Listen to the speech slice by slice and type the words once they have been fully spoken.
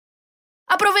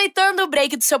Aproveitando o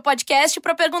break do seu podcast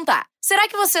para perguntar, será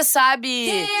que você sabe...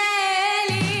 Quem é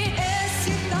ele,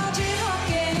 esse tal de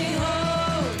rock and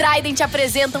roll? Trident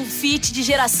apresenta um feat de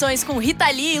gerações com Rita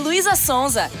Lee e Luísa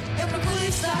Sonza. Eu procuro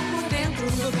estar por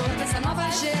dentro, doutor, dessa nova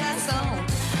geração.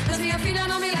 Mas minha filha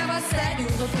não me leva a sério,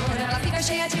 doutor. Ela fica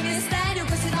cheia de mistério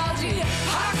com esse tal de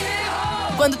rock and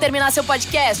roll. Quando terminar seu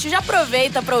podcast, já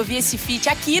aproveita para ouvir esse feat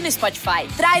aqui no Spotify.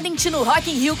 Trident no Rock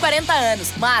in Rio 40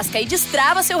 anos. Masca e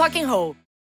destrava seu rock and roll.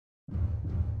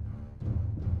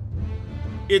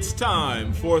 It's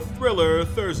time for Thriller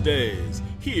Thursdays,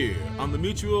 here on the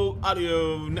Mutual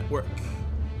Audio Network.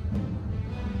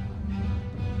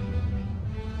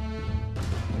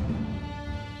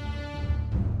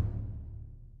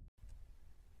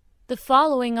 The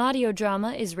following audio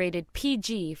drama is rated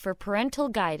PG for parental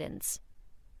guidance.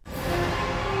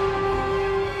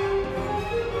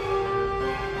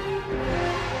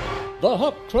 The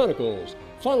Hawk Chronicles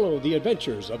follow the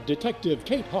adventures of Detective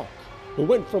Kate Hawk, who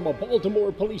went from a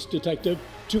Baltimore police detective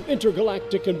to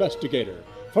intergalactic investigator,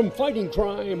 from fighting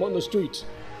crime on the streets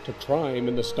to crime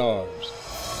in the stars.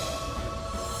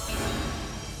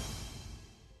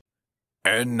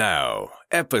 And now,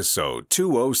 episode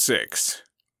 206.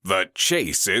 The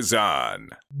chase is on.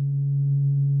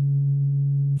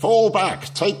 Fall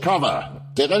back, take cover.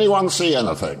 Did anyone see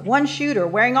anything? One shooter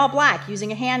wearing all black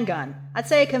using a handgun. I'd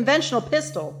say a conventional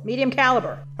pistol, medium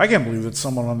caliber. I can't believe that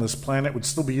someone on this planet would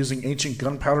still be using ancient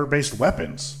gunpowder-based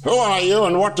weapons. Who are you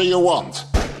and what do you want?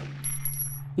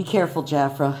 Be careful,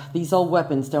 Jaffra. These old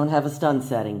weapons don't have a stun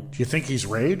setting. Do you think he's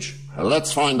Rage?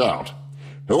 Let's find out.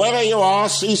 Whoever you are,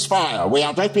 cease fire. We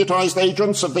are deputized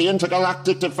agents of the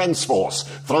Intergalactic Defense Force.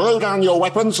 Throw down your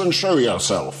weapons and show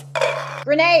yourself.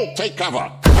 Grenade! Take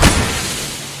cover.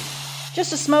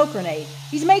 Just a smoke grenade.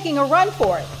 He's making a run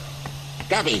for it.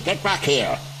 Gabby, get back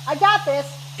here. I got this.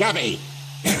 Gabby.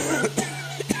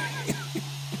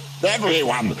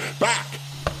 Everyone, back.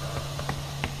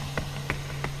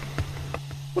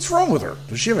 What's wrong with her?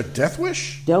 Does she have a death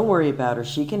wish? Don't worry about her.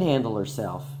 She can handle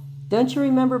herself. Don't you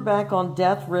remember back on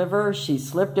Death River, she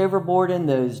slipped overboard in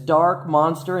those dark,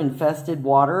 monster-infested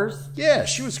waters? Yeah,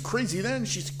 she was crazy then.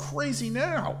 She's crazy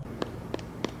now.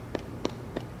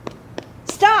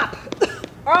 Stop!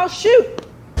 Or I'll shoot!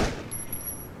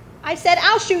 I said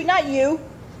I'll shoot, not you.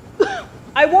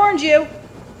 I warned you.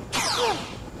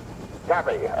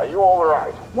 Gabby, are you all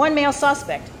right? One male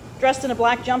suspect, dressed in a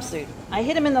black jumpsuit. I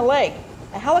hit him in the leg.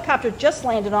 A helicopter just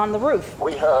landed on the roof.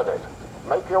 We heard it.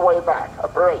 Make your way back. A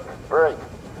break.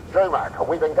 J-Mac,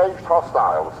 we've engaged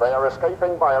hostiles. They are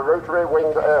escaping by a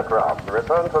rotary-winged aircraft.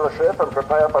 Return to the ship and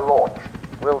prepare for launch.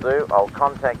 Will do. I'll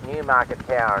contact Newmarket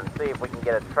Tower and see if we can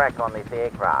get a track on this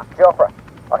aircraft. Jaffra,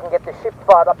 I can get the ship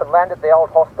fired up and land at the old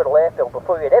hospital airfield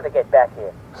before you'd ever get back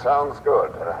here. Sounds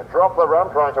good. Drop the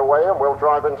ramp right away and we'll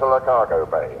drive into the cargo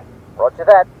bay. Roger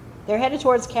that. They're headed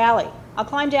towards Cali. I'll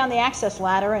climb down the access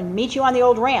ladder and meet you on the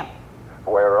old ramp.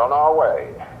 We're on our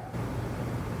way.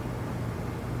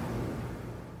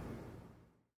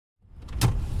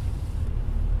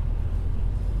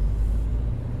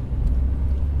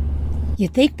 You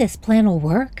think this plan will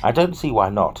work? I don't see why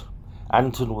not.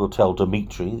 Anton will tell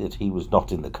Dmitri that he was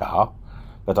not in the car,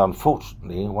 but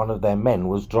unfortunately one of their men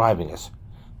was driving us.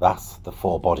 Thus, the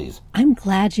 4 bodies. I'm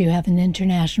glad you have an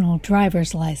international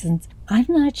driver's license. I'm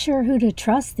not sure who to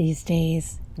trust these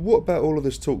days. What about all of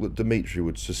this talk that Dmitri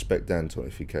would suspect Anton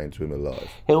if he came to him alive?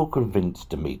 He'll convince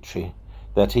Dmitri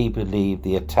that he believed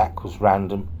the attack was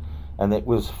random and it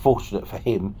was fortunate for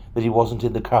him that he wasn't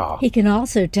in the car. He can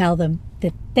also tell them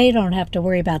that they don't have to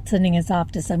worry about sending us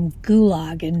off to some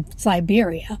gulag in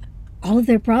Siberia. All of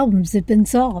their problems have been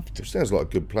solved. It sounds like a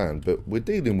good plan, but we're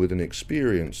dealing with an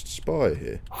experienced spy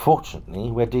here. Fortunately,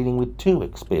 we're dealing with 2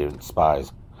 experienced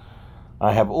spies.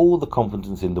 I have all the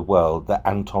confidence in the world that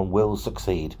Anton will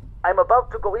succeed. I'm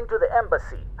about to go into the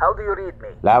embassy. How do you read me?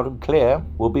 Loud and clear.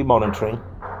 We'll be monitoring.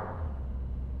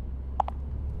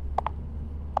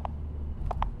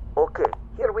 Okay,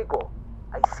 here we go.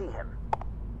 I see him.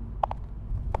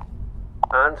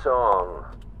 Anton,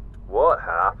 what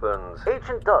happened?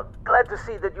 Agent Doug, glad to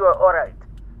see that you are alright.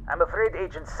 I'm afraid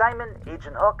Agent Simon,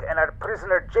 Agent Huck, and our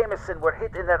prisoner Jameson were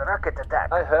hit in that rocket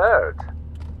attack. I heard.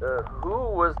 Who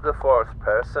was the 4th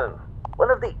person? One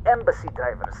of the embassy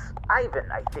drivers. Ivan,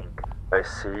 I think. I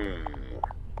see.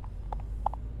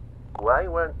 Why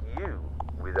weren't you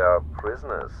with our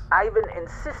prisoners? Ivan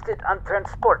insisted on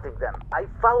transporting them. I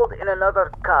followed in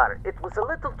another car. It was a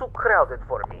little too crowded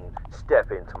for me.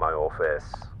 Step into my office.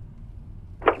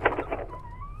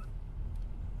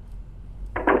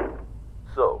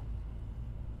 So,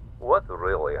 what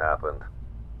really happened?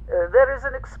 There is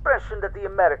an expression that the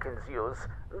Americans use.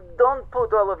 Don't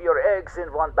put all of your eggs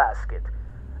in one basket.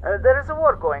 There is a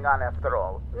war going on after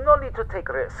all. No need to take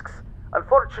risks.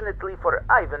 Unfortunately for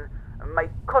Ivan, my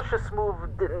cautious move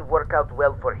didn't work out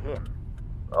well for him.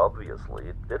 Obviously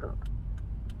it didn't.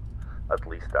 At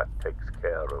least that takes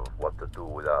care of what to do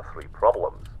with our three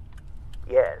problems.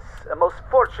 Yes, a most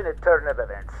fortunate turn of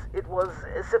events. It was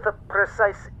as if a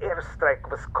precise airstrike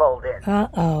was called in.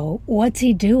 Uh-oh, what's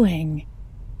he doing?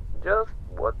 Just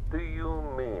what do you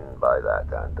mean by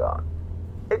that, Anton?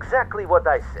 Exactly what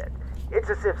I said. It's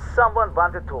as if someone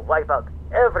wanted to wipe out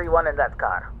everyone in that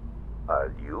car.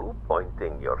 Are you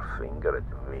pointing your finger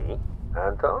at me,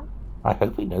 Anton? I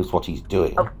hope he knows what he's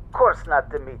doing. Of course not,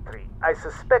 Dmitri. I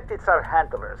suspect it's our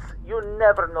handlers. You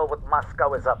never know what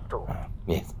Moscow is up to.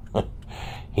 Yes,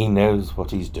 he knows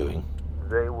what he's doing.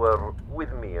 They were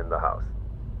with me in the house,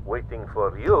 waiting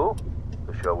for you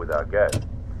to show with our guest.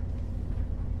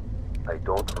 I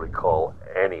don't recall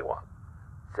anyone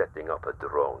setting up a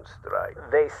drone strike.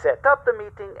 They set up the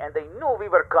meeting and they knew we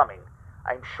were coming.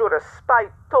 I'm sure a spy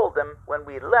told them when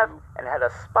we left and had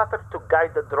a spotter to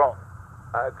guide the drone.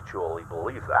 Actually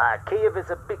believe that. Kiev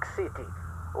is a big city.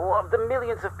 Of the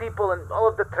millions of people and all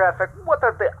of the traffic, what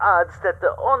are the odds that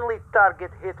the only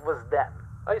target hit was them?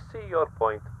 I see your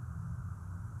point.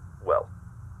 Well,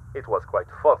 it was quite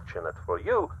fortunate for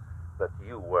you that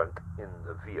you weren't in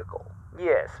the vehicle.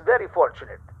 Yes, very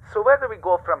fortunate. So where do we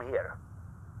go from here?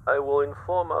 I will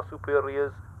inform our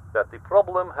superiors that the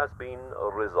problem has been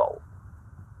resolved.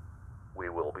 We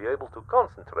will be able to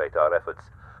concentrate our efforts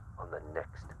on the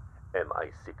next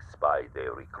MI6 spy they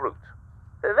recruit.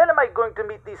 When am I going to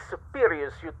meet these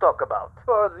superiors you talk about?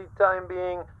 For the time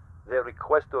being, they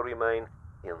request to remain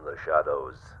in the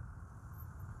shadows.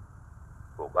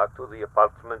 Go back to the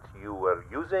apartment you were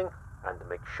using and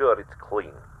make sure it's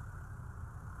clean.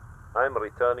 I'm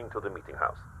returning to the meeting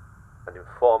house and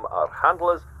inform our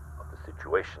handlers of the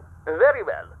situation. Very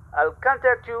well. I'll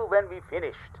contact you when we've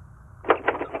finished.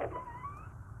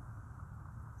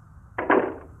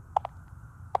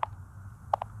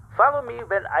 Follow me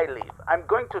when I leave. I'm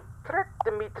going to trek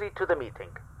Dmitri to the meeting.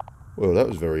 Well, that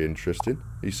was very interesting.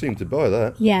 He seemed to buy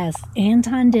that. Yes,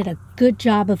 Anton did a good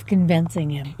job of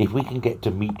convincing him. If we can get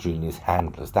Dmitri and his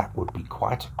handlers, that would be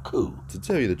quite a coup. To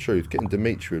tell you the truth, getting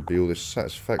Dmitri would be all the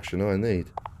satisfaction I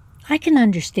need. I can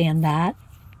understand that.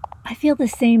 I feel the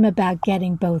same about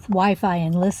getting both Wi-Fi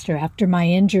and Lister after my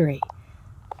injury.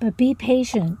 But be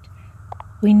patient.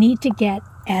 We need to get,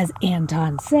 as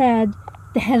Anton said,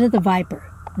 the head of the Viper,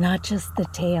 not just the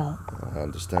tail. I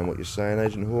understand what you're saying,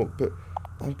 Agent Hawk, but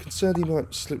I'm concerned he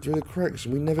might slip through the cracks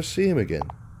and we never see him again.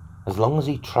 As long as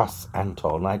he trusts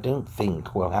Anton, I don't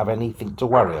think we'll have anything to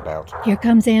worry about. Here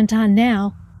comes Anton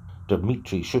now.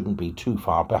 Dmitri shouldn't be too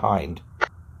far behind.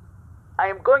 I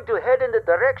am going to head in the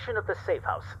direction of the safe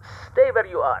house. Stay where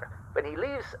you are. When he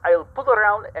leaves, I'll pull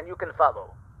around and you can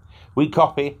follow. We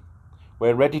copy.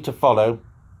 We're ready to follow.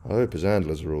 I hope his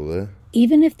handlers are all there.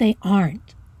 Even if they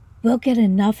aren't, we'll get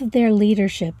enough of their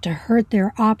leadership to hurt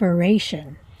their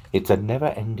operation. It's a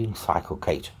never-ending cycle,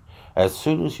 Kate. As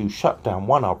soon as you shut down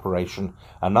one operation,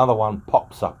 another one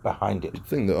pops up behind it. You'd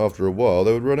think that after a while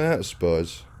they would run out of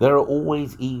spies. There are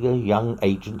always eager young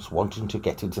agents wanting to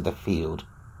get into the field.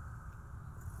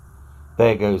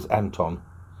 There goes Anton.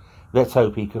 Let's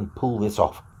hope he can pull this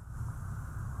off.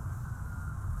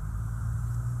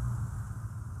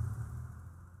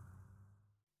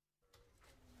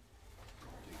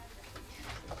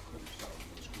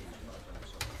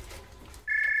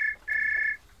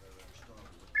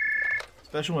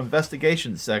 Special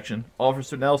Investigations Section,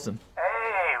 Officer Nelson.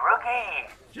 Hey,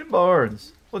 rookie! Jim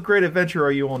Barnes, what great adventure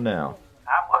are you on now?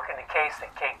 I'm working the case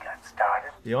that Kate got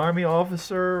started. The Army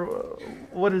officer,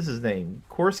 what is his name,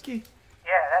 Corsky?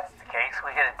 Yeah, that's the case.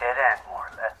 We hit a dead end, more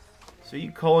or less. So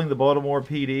you calling the Baltimore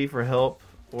PD for help,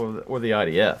 or the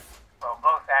IDF? Well,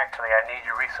 both actually. I need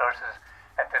your resources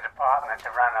at the department to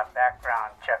run a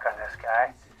background check on this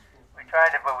guy. We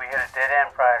tried it, but we hit a dead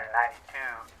end prior to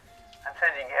 92. I'm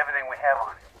sending you everything we have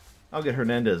on it. I'll get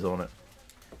Hernandez on it.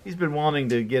 He's been wanting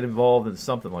to get involved in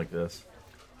something like this.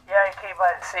 Yeah, he came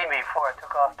by to see me before I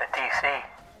took off to D.C.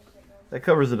 That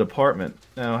covers the department.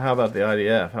 Now, how about the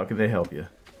IDF? How can they help you?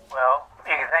 Well,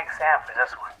 you can thank Sam for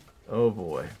this one. Oh,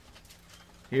 boy.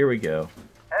 Here we go.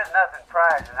 There's nothing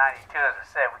prior to 92, as I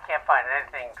said. We can't find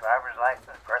anything, driver's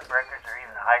license, birth records, or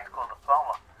even a high school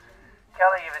diploma.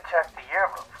 Kelly even checked the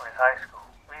yearbook for his high school.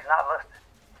 He's not listed.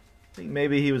 Think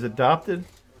maybe he was adopted?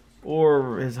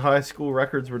 Or his high school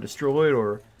records were destroyed?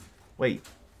 Or... Wait,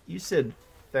 you said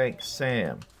thank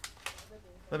Sam.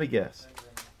 Let me guess.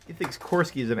 He thinks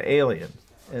Corsky is an alien,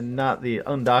 and not the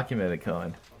undocumented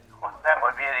kind. Well, that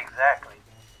would be it exactly.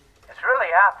 It's really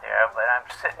there, but I'm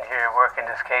sitting here working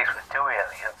this case with 2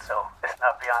 aliens, so it's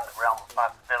not beyond the realm of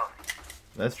possibility.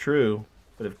 That's true.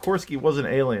 But if Corsky was an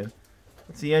alien,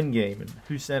 what's the end game and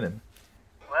who sent him?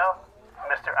 Well,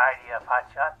 Mr. IDF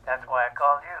Hotshot, that's why I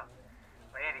called you.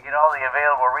 We need to get all the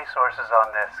available resources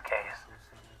on this case.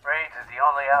 Raids is the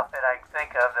only outfit I can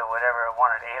think of that would ever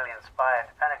want an alien spy at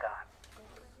the Pentagon.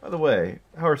 By the way,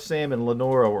 how are Sam and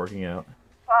Lenora working out?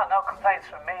 Well, no complaints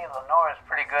from me. Lenora's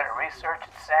pretty good at research,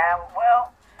 and Sam, well,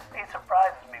 he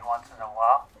surprises me once in a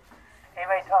while. He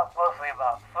may talk mostly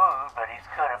about food, but he's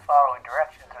good at following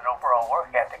directions and overall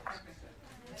work ethics.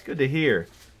 It's good to hear.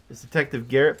 Is Detective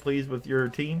Garrett pleased with your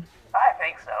routine? I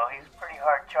think so. He's pretty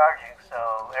hard charging, so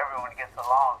everyone gets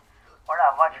along. We're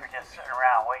not much for just sitting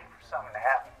around waiting for something to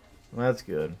happen. Well, that's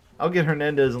good. I'll get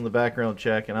Hernandez on the background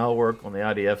check, and I'll work on the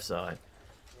IDF side.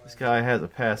 This guy has a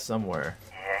past somewhere.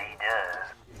 Yeah, he does.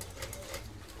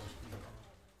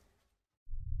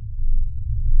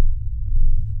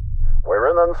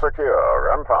 We're in and secure.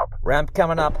 Ramp up. Ramp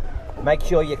coming up. Make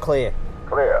sure you're clear.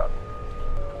 Clear.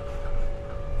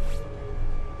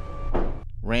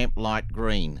 Ramp light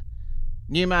green.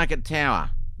 Newmarket Tower.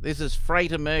 This is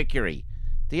Freighter Mercury.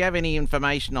 Do you have any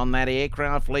information on that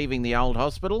aircraft leaving the old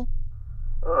hospital?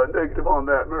 Negative on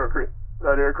that, Mercury.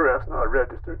 That aircraft's not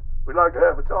registered. We'd like to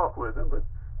have a talk with them, but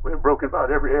we've broken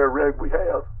about every air reg we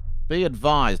have. Be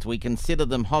advised, we consider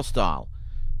them hostile.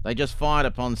 They just fired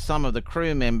upon some of the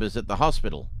crew members at the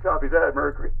hospital. Copy that,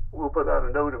 Mercury. We'll put out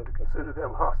a note to consider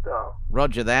them hostile.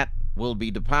 Roger that. We'll be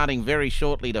departing very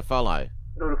shortly to follow.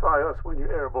 Notify us when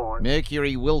you're airborne.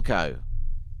 Mercury Wilco.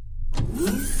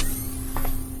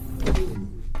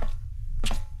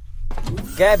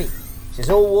 Gabby, she's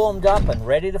all warmed up and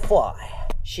ready to fly.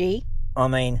 She? I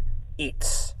mean,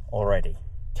 it's already.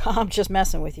 I'm just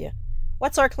messing with you.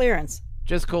 What's our clearance?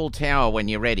 Just call Tower when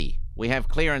you're ready. We have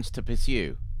clearance to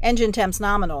pursue. Engine temps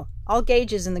nominal. All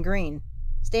gauges in the green.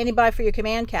 Standing by for your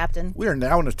command, Captain. We are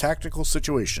now in a tactical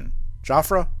situation.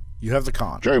 Jaffra, you have the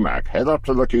con. Jomac, head up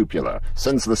to the cupola.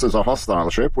 Since this is a hostile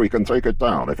ship, we can take it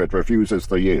down if it refuses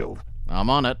to yield. I'm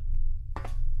on it.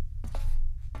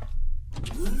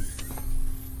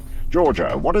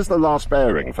 Georgia, what is the last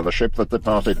bearing for the ship that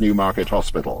departed Newmarket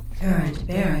Hospital? Current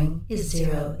bearing is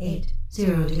 080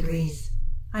 degrees.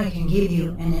 I can give you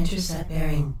an intercept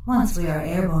bearing once we are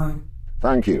airborne.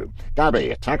 Thank you.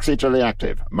 Gabby, taxi to the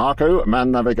active. Marco,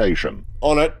 man navigation.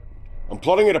 On it. I'm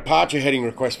plotting a departure heading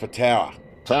request for Tower.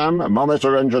 Tam,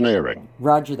 monitor engineering.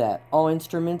 Roger that. All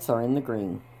instruments are in the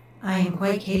green. I am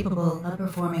quite capable of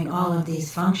performing all of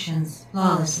these functions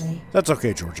flawlessly. That's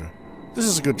okay, Georgia. This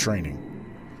is a good training.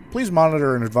 Please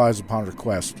monitor and advise upon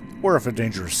request, or if a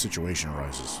dangerous situation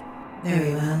arises.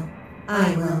 Very well.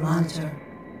 I will monitor.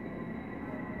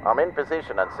 I'm in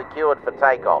position and secured for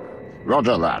takeoff.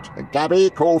 Roger that. Gabby,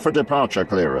 call for departure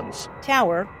clearance.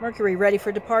 Tower, Mercury ready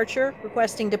for departure.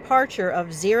 Requesting departure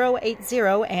of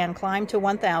 080 and climb to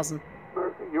 1000.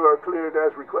 Mercury, you are cleared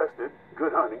as requested.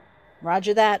 Good hunting.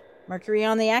 Roger that. Mercury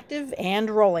on the active and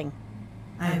rolling.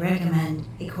 I recommend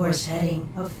a course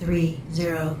heading of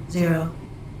 300.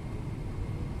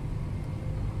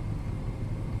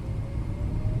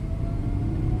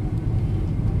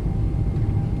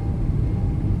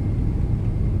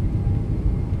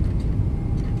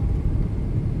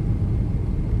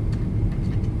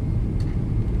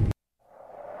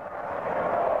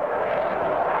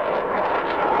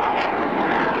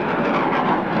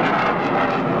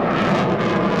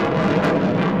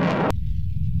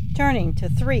 Turning to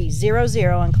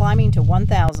 300 and climbing to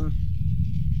 1000.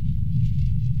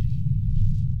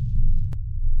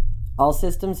 All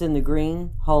systems in the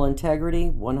green. Hull integrity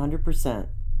 100%.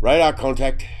 Radar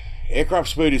contact. Aircraft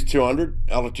speed is 200,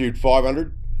 altitude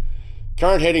 500.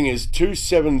 Current heading is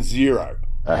 270.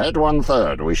 Ahead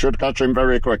 1/3. We should catch him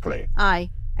very quickly. Aye.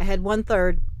 Ahead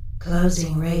 1/3.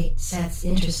 Closing rate sets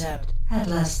intercept at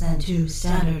less than 2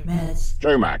 standard minutes.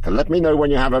 Jomac, let me know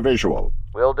when you have a visual.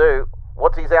 Will do.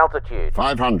 What's his altitude?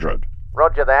 500.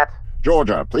 Roger that.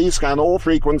 Georgia, please scan all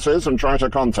frequencies and try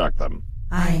to contact them.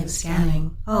 I am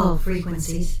scanning all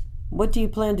frequencies. What do you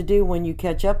plan to do when you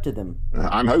catch up to them?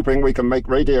 I'm hoping we can make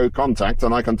radio contact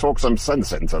and I can talk some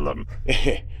sense into them.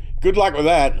 Good luck with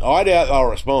that. I doubt they'll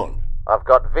respond. I've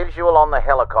got visual on the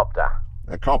helicopter.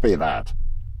 Copy that.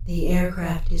 The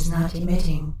aircraft is not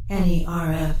emitting any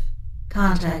RF.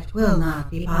 Contact will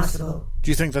not be possible.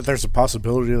 Do you think that there's a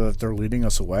possibility that they're leading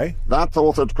us away? That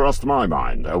thought had crossed my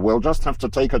mind. We'll just have to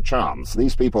take a chance.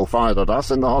 These people fired at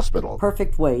us in the hospital.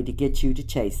 Perfect way to get you to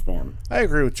chase them. I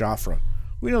agree with Jaffra.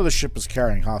 We know the ship is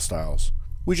carrying hostiles.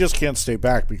 We just can't stay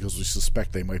back because we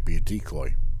suspect they might be a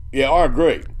decoy. Yeah, I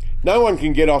agree. No one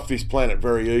can get off this planet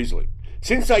very easily.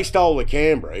 Since they stole the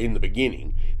Canberra in the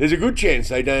beginning, there's a good chance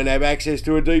they don't have access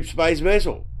to a deep space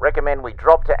vessel. Recommend we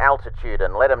drop to altitude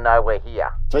and let them know we're here.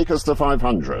 Take us to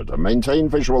 500 and maintain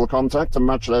visual contact to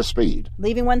match their speed.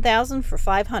 Leaving 1,000 for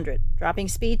 500. Dropping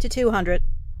speed to 200.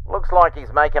 Looks like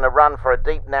he's making a run for a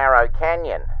deep, narrow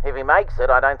canyon. If he makes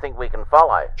it, I don't think we can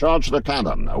follow. Charge the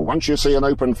cannon. Once you see an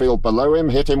open field below him,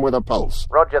 hit him with a pulse.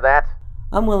 Roger that.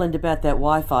 I'm willing to bet that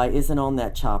Wi-Fi isn't on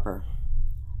that chopper.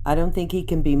 I don't think he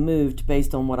can be moved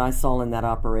based on what I saw in that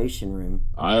operation room.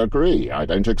 I agree. I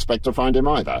don't expect to find him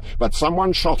either. But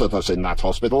someone shot at us in that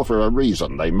hospital for a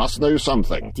reason. They must know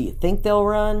something. Do you think they'll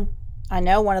run? I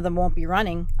know one of them won't be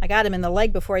running. I got him in the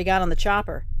leg before he got on the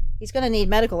chopper. He's going to need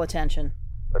medical attention.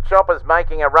 The chopper's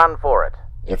making a run for it.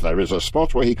 If there is a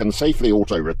spot where he can safely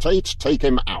auto-rotate, take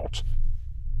him out.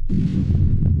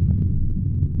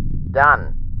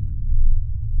 Done.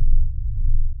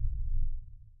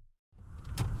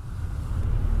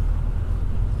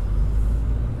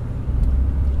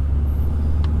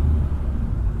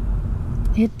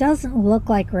 It doesn't look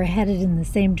like we're headed in the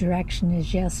same direction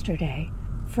as yesterday,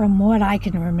 from what I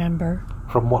can remember.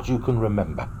 From what you can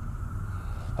remember.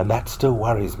 And that still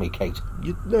worries me, Kate.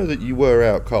 You know that you were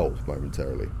out cold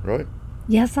momentarily, right?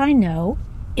 Yes, I know.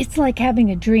 It's like having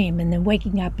a dream and then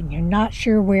waking up and you're not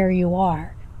sure where you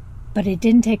are. But it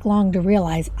didn't take long to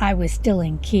realize I was still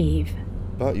in Kiev.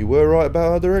 But you were right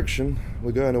about our direction.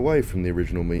 We're going away from the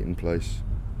original meeting place.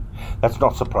 That's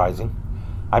not surprising.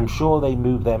 I'm sure they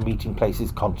move their meeting places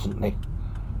constantly.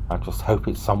 I just hope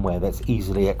it's somewhere that's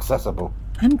easily accessible.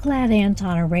 I'm glad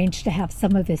Anton arranged to have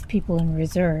some of his people in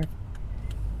reserve.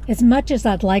 As much as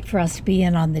I'd like for us to be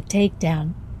in on the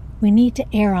takedown, we need to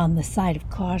err on the side of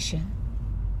caution.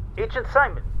 Agent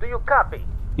Simon, do you copy?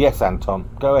 Yes, Anton.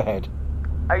 Go ahead.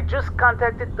 I just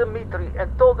contacted Dmitri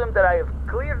and told him that I have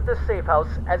cleared the safe house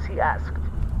as he asked.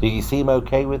 Do you seem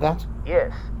okay with that?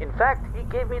 Yes. In fact, he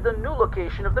gave me the new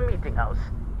location of the meeting house.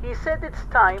 He said it's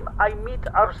time I meet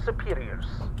our superiors.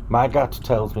 My gut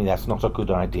tells me that's not a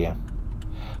good idea.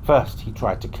 First, he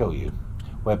tried to kill you.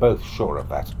 We're both sure of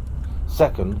that.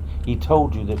 Second, he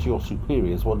told you that your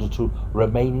superiors wanted to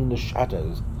remain in the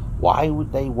shadows. Why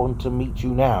would they want to meet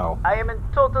you now? I am in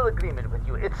total agreement with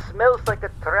you. It smells like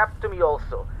a trap to me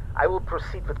also. I will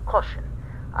proceed with caution.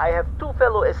 I have 2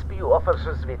 fellow SPU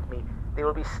officers with me. They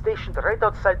will be stationed right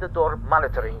outside the door,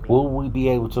 monitoring me. Will we be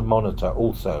able to monitor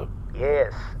also?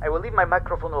 Yes, I will leave my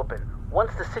microphone open.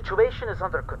 Once the situation is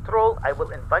under control, I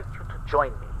will invite you to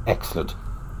join me. Excellent.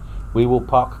 We will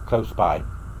park close by.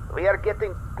 We are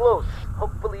getting close.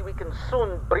 Hopefully we can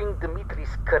soon bring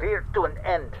Dmitri's career to an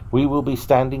end. We will be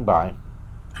standing by.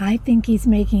 I think he's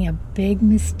making a big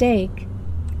mistake.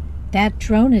 That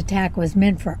drone attack was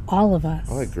meant for all of us.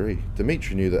 I agree.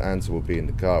 Dmitri knew that Anton would be in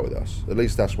the car with us. At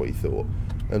least that's what he thought.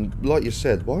 And like you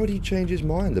said, why would he change his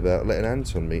mind about letting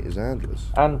Anton meet his handlers?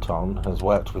 Anton has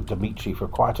worked with Dmitri for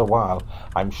quite a while.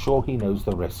 I'm sure he knows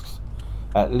the risks.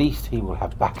 At least he will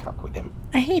have backup with him.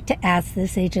 I hate to ask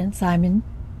this, Agent Simon,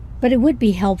 but it would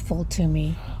be helpful to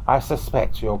me. I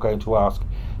suspect you're going to ask,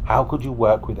 how could you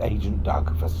work with Agent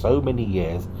Doug for so many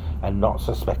years and not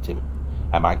suspect him?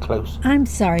 Am I close? I'm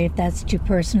sorry if that's too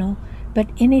personal, but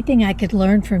anything I could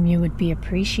learn from you would be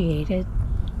appreciated.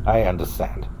 I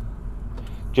understand.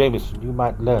 Jameson, you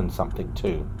might learn something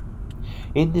too.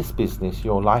 In this business,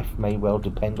 your life may well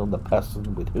depend on the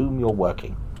person with whom you're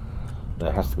working.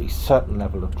 There has to be a certain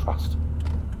level of trust.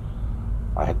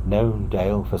 I had known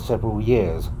Dale for several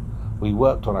years. We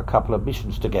worked on a couple of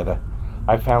missions together.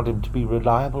 I found him to be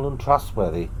reliable and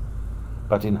trustworthy.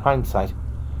 But in hindsight,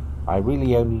 I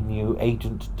really only knew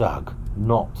Agent Doug,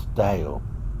 not Dale.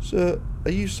 Sir,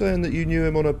 are you saying that you knew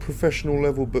him on a professional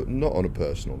level but not on a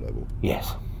personal level?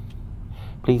 Yes.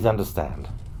 Please understand.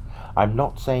 I'm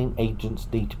not saying agents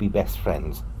need to be best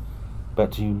friends,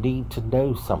 but you need to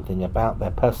know something about their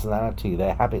personality,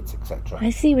 their habits, etc. I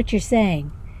see what you're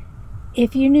saying.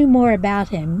 If you knew more about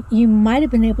him, you might have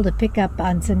been able to pick up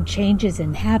on some changes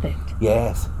in habit.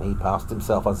 Yes, he passed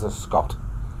himself as a Scot,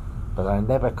 but I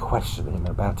never questioned him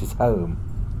about his home.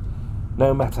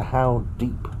 No matter how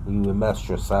deep you immerse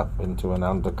yourself into an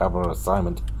undercover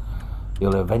assignment,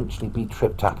 you'll eventually be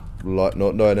tripped up. Like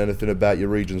not knowing anything about your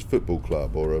region's football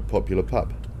club or a popular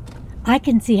pub? I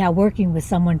can see how working with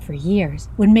someone for years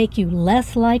would make you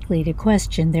less likely to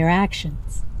question their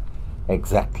actions.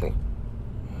 Exactly.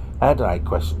 Had I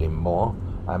questioned him more,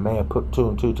 I may have put 2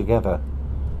 and 2 together.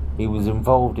 He was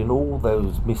involved in all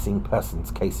those missing persons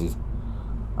cases.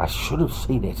 I should have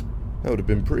seen it. That would have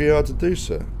been pretty hard to do,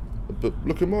 sir. But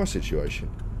look at my situation.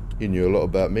 You knew a lot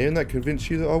about me, and that convinced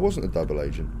you that I wasn't a double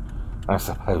agent. I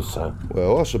suppose so.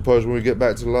 Well, I suppose when we get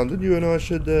back to London, you and I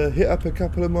should hit up a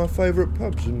couple of my favourite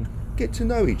pubs and get to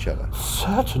know each other.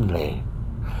 Certainly.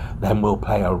 Then we'll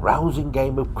play a rousing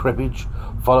game of cribbage,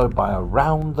 followed by a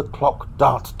round-the-clock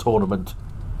dart tournament.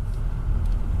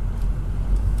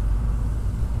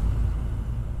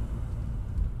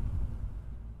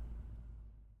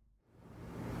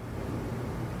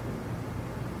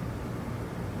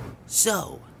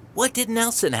 So, what did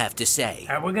Nelson have to say?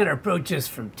 We're going to approach this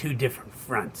from two different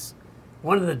fronts.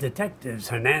 One of the detectives,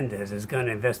 Hernandez, is going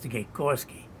to investigate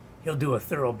Corsky. He'll do a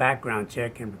thorough background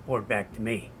check and report back to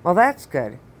me. Well, that's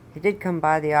good. He did come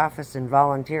by the office and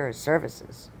volunteer his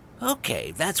services.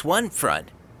 Okay, that's one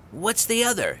front. What's the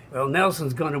other? Well,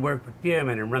 Nelson's going to work with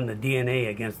Pierman and run the DNA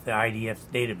against the IDF's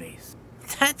database.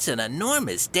 That's an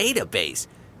enormous database.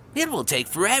 It will take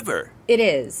forever. It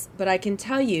is, but I can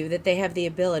tell you that they have the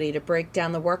ability to break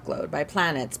down the workload by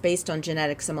planets based on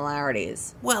genetic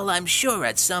similarities. Well, I'm sure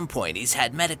at some point he's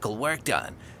had medical work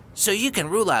done, so you can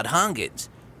rule out Hongin's.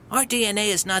 Our DNA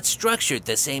is not structured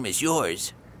the same as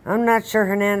yours. I'm not sure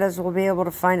Hernandez will be able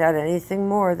to find out anything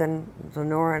more than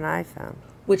Lenora and I found.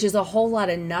 Which is a whole lot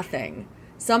of nothing.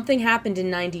 Something happened in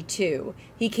 92.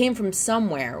 He came from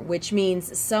somewhere, which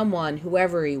means someone,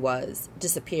 whoever he was,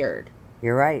 disappeared.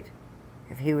 You're right.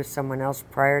 If he was someone else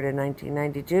prior to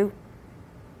 1992,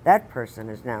 that person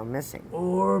is now missing.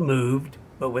 Or moved,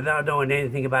 but without knowing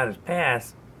anything about his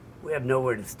past, we have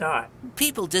nowhere to start.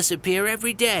 People disappear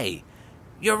every day.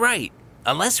 You're right.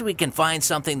 Unless we can find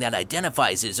something that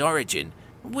identifies his origin,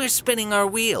 we're spinning our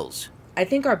wheels. I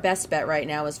think our best bet right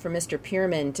now is for Mr.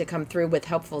 Pierman to come through with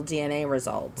helpful DNA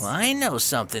results. Well, I know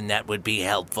something that would be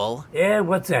helpful. Yeah,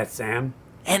 what's that, Sam?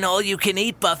 An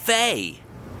all-you-can-eat buffet.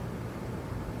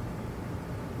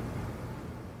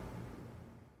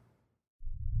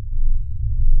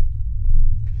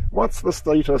 What's the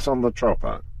status on the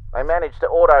chopper? They managed to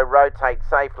auto-rotate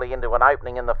safely into an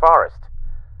opening in the forest.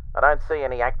 I don't see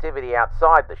any activity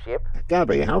outside the ship.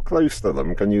 Gabby, how close to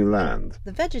them can you land?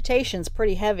 The vegetation's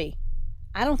pretty heavy.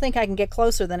 I don't think I can get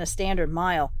closer than a standard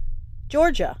mile.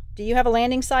 Georgia, do you have a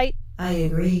landing site? I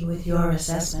agree with your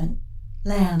assessment.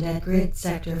 Land at grid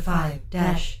sector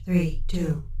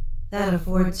 5-32. That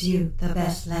affords you the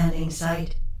best landing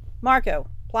site. Marco,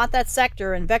 plot that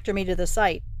sector and vector me to the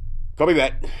site. Copy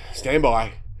that. Stand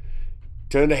by.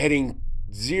 Turn to heading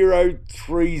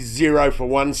 030 for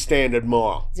 1 standard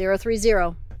mile.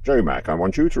 030. Jomac, I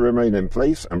want you to remain in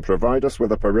place and provide us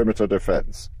with a perimeter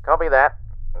defense. Copy that.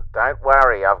 Don't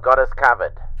worry, I've got us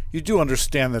covered. You do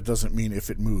understand that doesn't mean if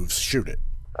it moves, shoot it.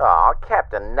 Oh,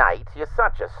 Captain Nate, you're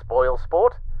such a spoil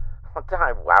sport.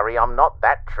 Don't worry, I'm not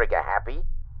that trigger happy.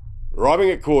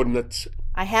 Arriving at coordinates.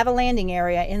 I have a landing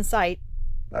area in sight.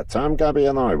 That time, Gabby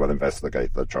and I will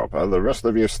investigate the chopper. The rest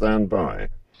of you stand by.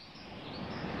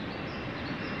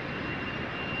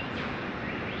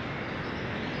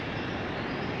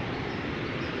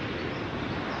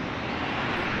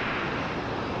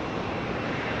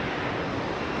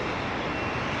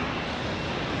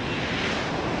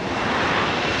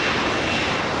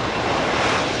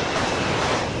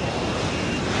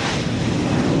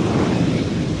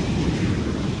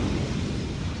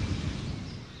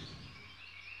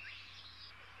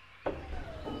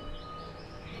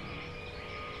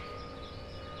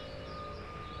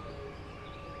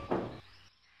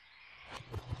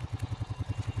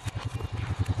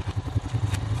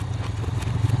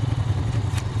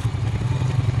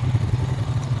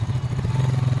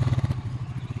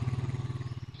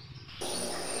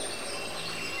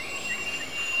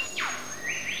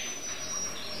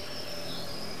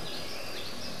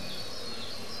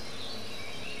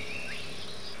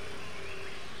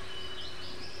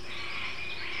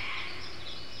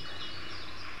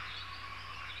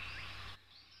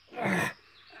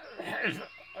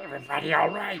 Everybody all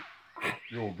right?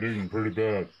 You're bleeding pretty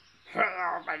bad.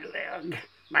 Oh, my leg.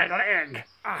 We're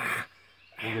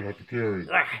gonna have to carry.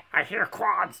 I hear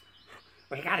quads.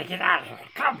 We gotta get out of here.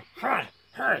 Come, hurry.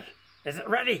 Is it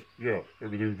ready? Yeah,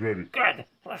 everything's ready. Good.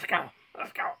 Let's go. Come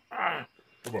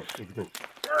on, let's go.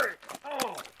 Hurry.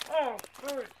 Oh,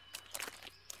 hurry.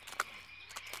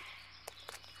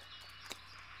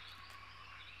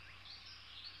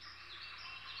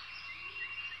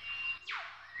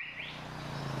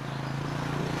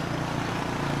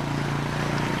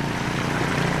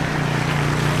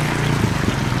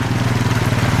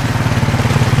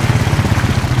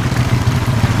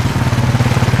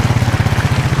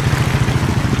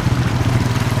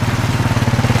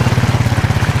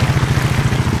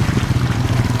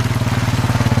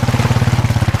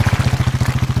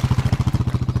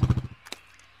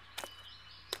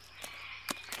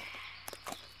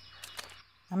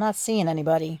 not seeing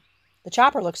anybody. The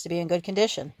chopper looks to be in good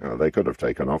condition. Oh, they could have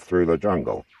taken off through the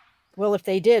jungle. Well, if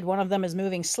they did, one of them is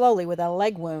moving slowly with a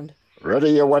leg wound.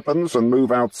 Ready your weapons and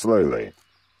move out slowly.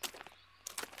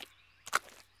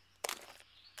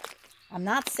 I'm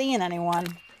not seeing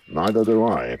anyone. Neither do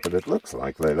I, but it looks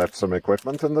like they left some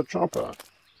equipment in the chopper.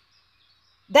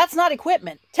 That's not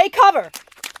equipment. Take cover!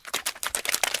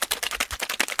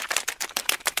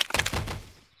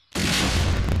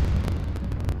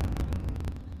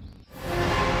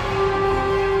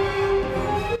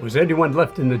 Was anyone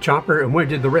left in the chopper, and where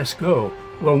did the rest go?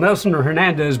 Will Nelson or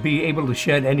Hernandez be able to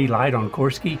shed any light on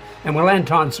Corsky? And will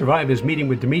Anton survive his meeting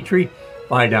with Dmitri?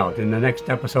 Find out in the next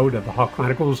episode of the Hawk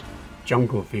Chronicles,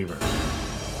 Jungle Fever.